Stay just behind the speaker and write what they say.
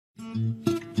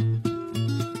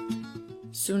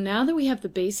So now that we have the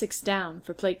basics down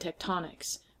for plate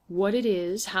tectonics, what it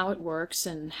is, how it works,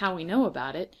 and how we know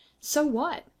about it, so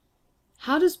what?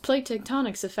 How does plate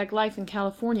tectonics affect life in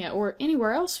California, or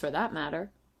anywhere else for that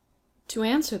matter? To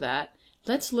answer that,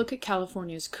 let's look at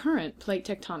California's current plate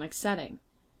tectonic setting.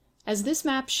 As this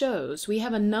map shows, we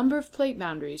have a number of plate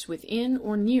boundaries within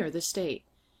or near the state.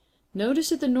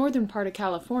 Notice at the northern part of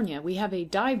California we have a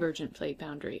divergent plate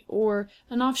boundary, or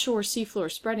an offshore seafloor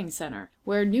spreading center,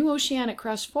 where new oceanic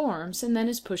crust forms and then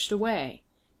is pushed away.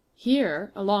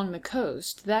 Here, along the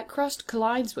coast, that crust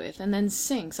collides with and then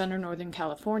sinks under Northern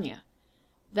California.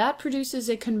 That produces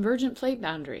a convergent plate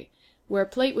boundary, where a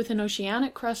plate with an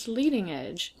oceanic crust leading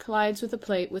edge collides with a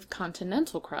plate with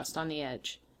continental crust on the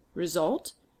edge.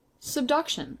 Result?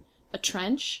 Subduction, a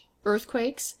trench,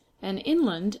 earthquakes, and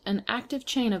inland an active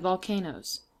chain of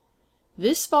volcanoes.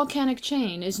 This volcanic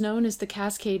chain is known as the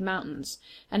Cascade Mountains,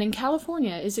 and in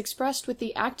California is expressed with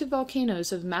the active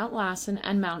volcanoes of Mount Lassen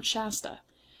and Mount Shasta.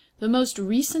 The most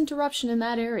recent eruption in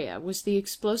that area was the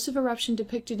explosive eruption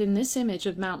depicted in this image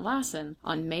of Mount Lassen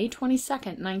on May 22,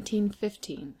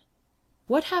 1915.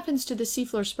 What happens to the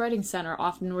seafloor spreading center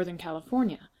off Northern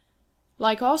California?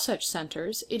 Like all such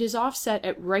centers, it is offset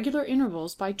at regular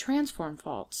intervals by transform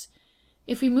faults.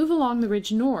 If we move along the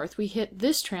ridge north, we hit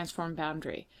this transform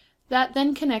boundary. That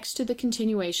then connects to the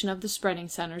continuation of the spreading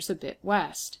centers a bit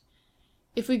west.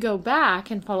 If we go back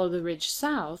and follow the ridge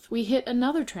south, we hit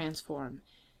another transform.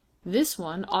 This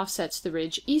one offsets the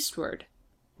ridge eastward.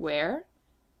 Where?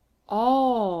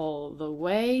 All the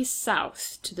way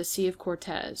south to the Sea of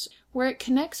Cortez, where it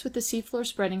connects with the seafloor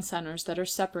spreading centers that are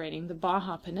separating the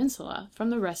Baja Peninsula from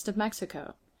the rest of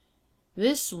Mexico.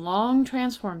 This long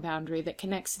transform boundary that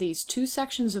connects these two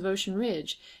sections of Ocean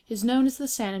Ridge is known as the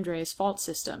San Andreas Fault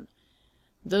System.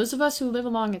 Those of us who live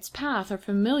along its path are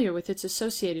familiar with its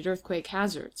associated earthquake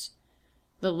hazards.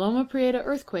 The Loma Prieta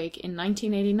earthquake in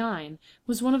 1989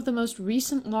 was one of the most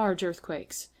recent large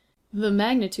earthquakes. The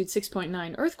magnitude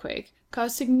 6.9 earthquake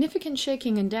caused significant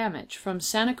shaking and damage from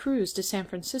Santa Cruz to San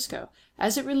Francisco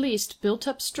as it released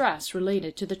built-up stress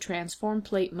related to the transform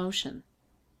plate motion.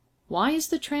 Why is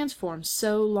the transform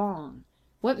so long?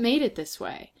 What made it this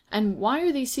way? And why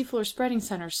are these seafloor spreading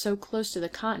centers so close to the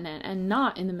continent and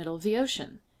not in the middle of the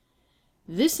ocean?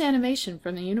 This animation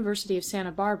from the University of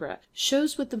Santa Barbara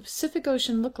shows what the Pacific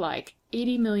Ocean looked like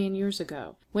 80 million years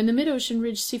ago, when the mid-ocean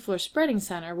ridge seafloor spreading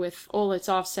center, with all its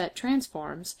offset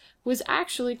transforms, was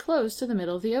actually close to the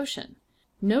middle of the ocean.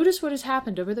 Notice what has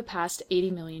happened over the past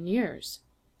 80 million years.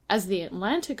 As the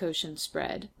Atlantic Ocean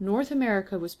spread, North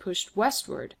America was pushed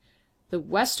westward. The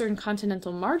western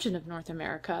continental margin of North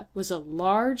America was a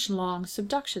large, long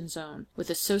subduction zone with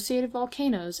associated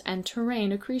volcanoes and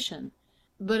terrain accretion.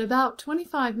 But about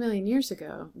 25 million years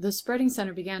ago, the spreading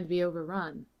center began to be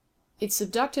overrun. It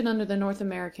subducted under the North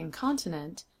American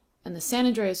continent, and the San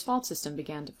Andreas Fault System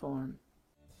began to form.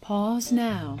 Pause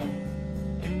now.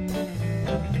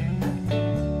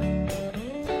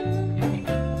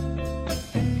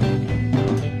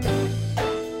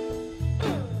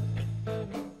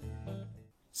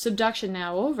 Subduction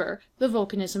now over, the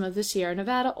volcanism of the Sierra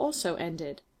Nevada also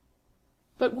ended.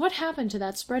 But what happened to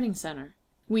that spreading center?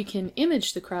 We can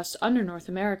image the crust under North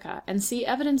America and see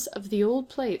evidence of the old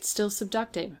plates still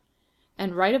subducting.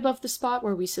 And right above the spot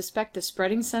where we suspect the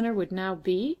spreading center would now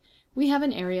be, we have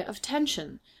an area of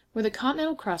tension, where the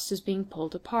continental crust is being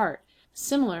pulled apart,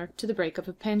 similar to the breakup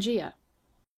of Pangaea.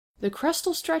 The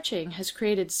crustal stretching has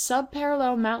created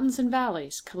subparallel mountains and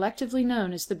valleys, collectively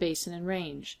known as the Basin and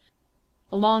Range.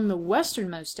 Along the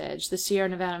westernmost edge, the Sierra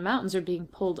Nevada mountains are being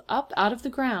pulled up out of the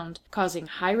ground, causing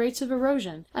high rates of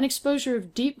erosion and exposure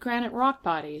of deep granite rock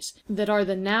bodies that are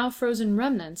the now frozen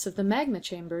remnants of the magma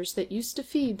chambers that used to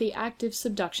feed the active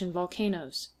subduction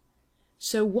volcanoes.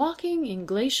 So walking in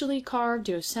glacially carved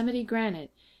Yosemite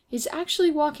granite is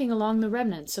actually walking along the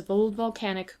remnants of old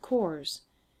volcanic cores.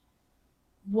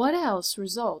 What else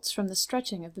results from the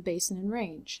stretching of the Basin and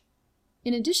Range?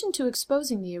 In addition to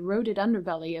exposing the eroded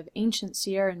underbelly of ancient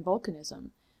Sierran volcanism,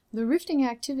 the rifting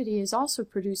activity is also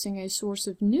producing a source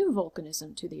of new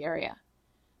volcanism to the area.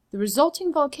 The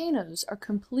resulting volcanoes are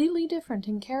completely different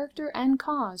in character and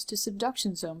cause to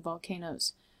subduction zone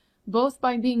volcanoes, both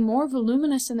by being more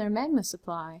voluminous in their magma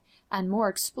supply and more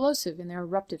explosive in their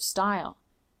eruptive style.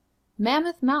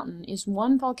 Mammoth Mountain is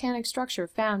one volcanic structure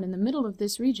found in the middle of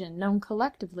this region known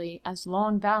collectively as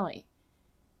Long Valley.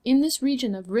 In this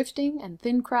region of rifting and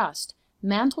thin crust,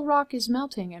 mantle rock is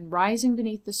melting and rising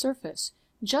beneath the surface,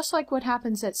 just like what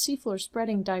happens at seafloor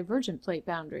spreading divergent plate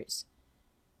boundaries.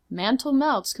 Mantle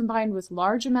melts combined with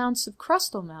large amounts of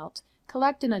crustal melt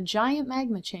collect in a giant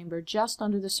magma chamber just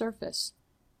under the surface.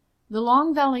 The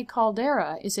Long Valley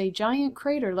Caldera is a giant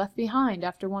crater left behind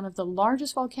after one of the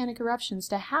largest volcanic eruptions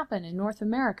to happen in North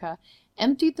America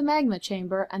emptied the magma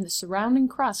chamber and the surrounding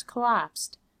crust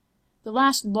collapsed. The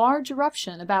last large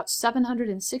eruption, about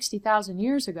 760,000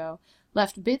 years ago,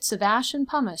 left bits of ash and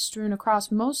pumice strewn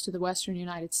across most of the western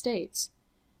United States.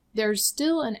 There's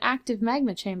still an active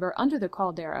magma chamber under the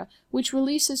caldera, which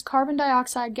releases carbon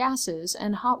dioxide gases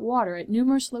and hot water at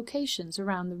numerous locations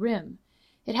around the rim.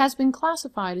 It has been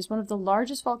classified as one of the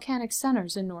largest volcanic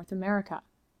centers in North America.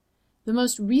 The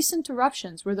most recent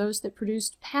eruptions were those that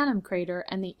produced Panum Crater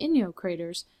and the Inyo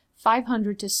craters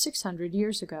 500 to 600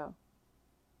 years ago.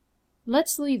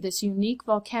 Let's leave this unique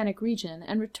volcanic region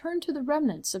and return to the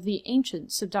remnants of the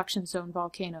ancient subduction zone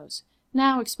volcanoes,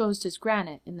 now exposed as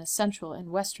granite in the central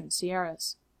and western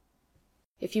Sierras.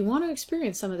 If you want to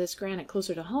experience some of this granite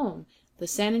closer to home, the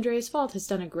San Andreas Fault has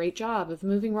done a great job of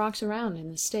moving rocks around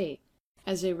in the state.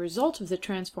 As a result of the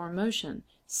transform motion,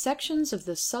 sections of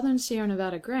the southern Sierra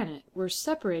Nevada granite were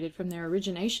separated from their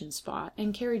origination spot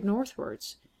and carried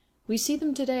northwards. We see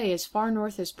them today as far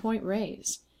north as Point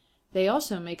Reyes. They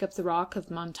also make up the rock of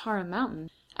Montara Mountain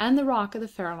and the rock of the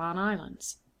Farallon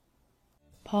Islands.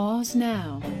 Pause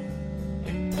now.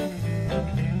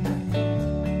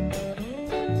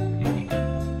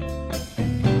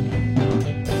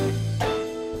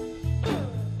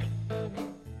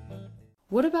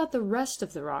 What about the rest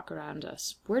of the rock around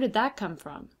us? Where did that come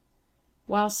from?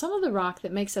 While some of the rock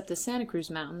that makes up the Santa Cruz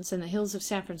Mountains and the hills of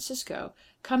San Francisco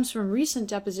comes from recent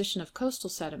deposition of coastal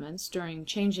sediments during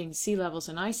changing sea levels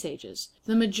and ice ages,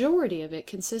 the majority of it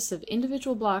consists of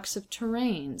individual blocks of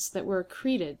terrains that were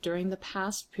accreted during the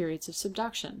past periods of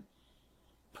subduction.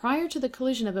 Prior to the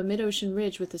collision of a mid-ocean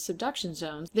ridge with the subduction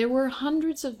zones, there were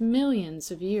hundreds of millions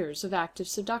of years of active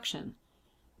subduction.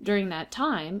 During that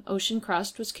time, ocean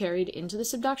crust was carried into the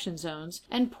subduction zones,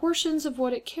 and portions of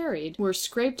what it carried were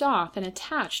scraped off and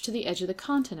attached to the edge of the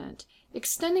continent,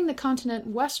 extending the continent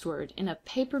westward in a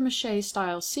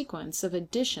papier-mâché-style sequence of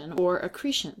addition or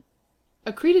accretion.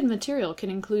 Accreted material can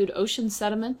include ocean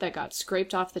sediment that got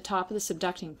scraped off the top of the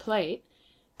subducting plate,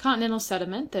 continental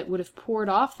sediment that would have poured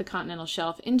off the continental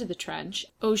shelf into the trench,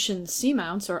 ocean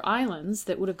seamounts or islands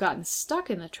that would have gotten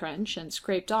stuck in the trench and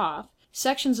scraped off,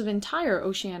 sections of entire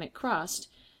oceanic crust,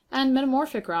 and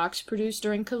metamorphic rocks produced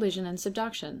during collision and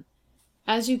subduction.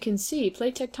 As you can see,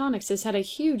 plate tectonics has had a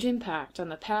huge impact on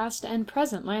the past and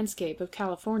present landscape of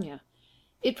California.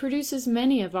 It produces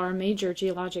many of our major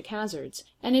geologic hazards,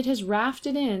 and it has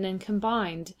rafted in and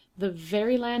combined the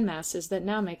very land masses that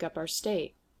now make up our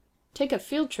state. Take a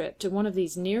field trip to one of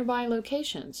these nearby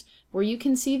locations where you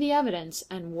can see the evidence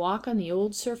and walk on the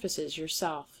old surfaces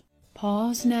yourself.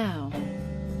 Pause now.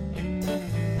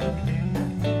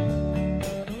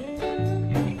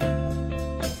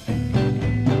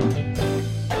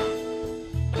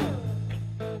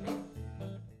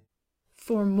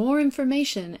 For more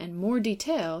information and more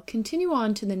detail, continue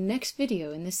on to the next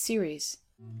video in this series.